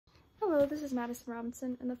Hello, this is Madison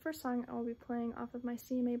Robinson, and the first song I will be playing off of my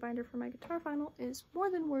CMA binder for my guitar final is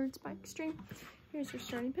More Than Words by Extreme. Here's your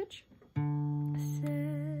starting pitch.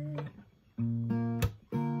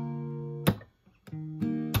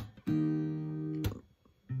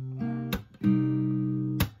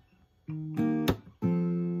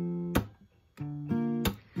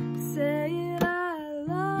 Saying I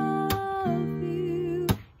love you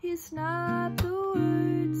is not the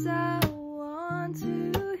words I want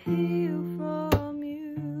to hear from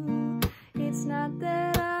you. It's not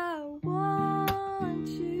that I want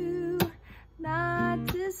you not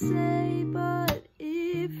to say, but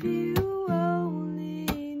if you only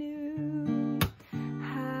knew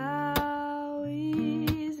how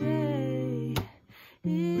easy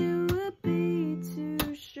it would be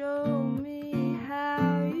to show me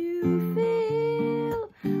how you feel.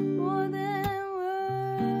 More than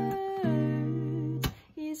words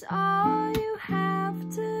is all you have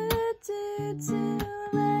to do to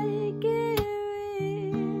make it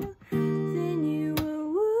real. Then you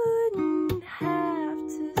wouldn't have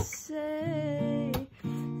to say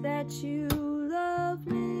that you love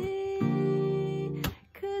me,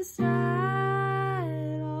 'cause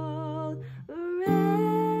I'd already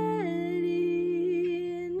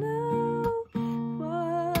know.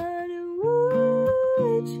 What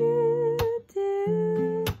would you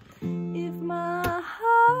do if my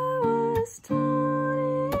heart was torn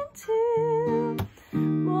in two?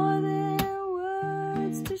 More than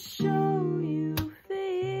words to show you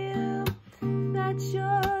feel that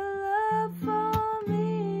your love for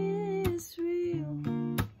me is real.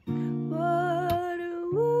 What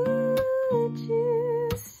would you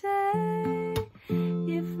say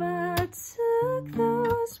if I took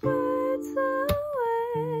those words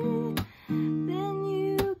away? Then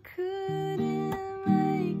you couldn't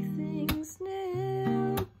make things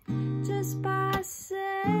new just by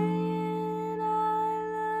saying I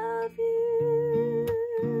love you.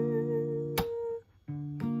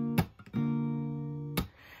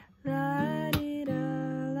 La-dee-da,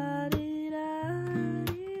 la-dee-da,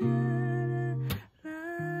 la-da-da-da-da.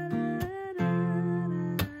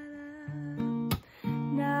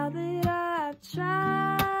 Now that I've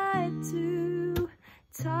tried to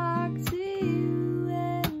talk to you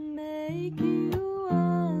and make you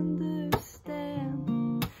understand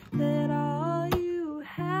that all you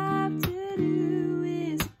have to do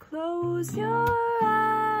is close your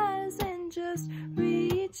eyes and just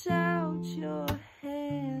reach out your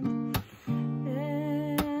hand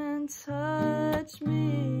and touch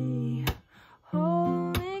me.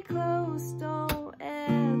 Hold me close, don't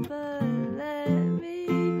ever let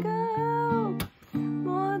me go.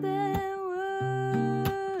 More than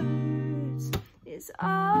words is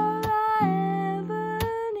all I ever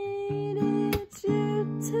needed you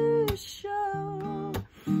to show.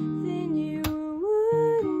 Then you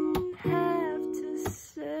wouldn't have to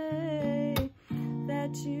say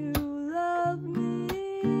that you love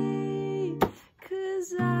me,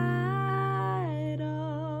 'cause I'd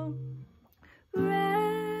already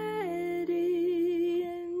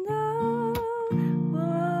know.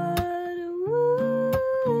 What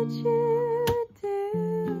would you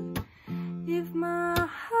do if my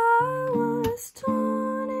heart was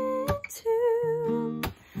torn in two?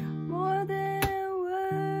 More than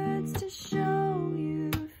words to show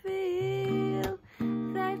you feel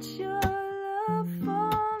that your love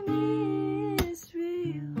for me is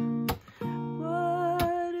real.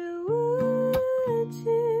 What would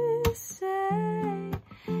you say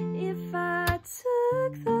if I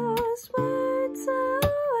took the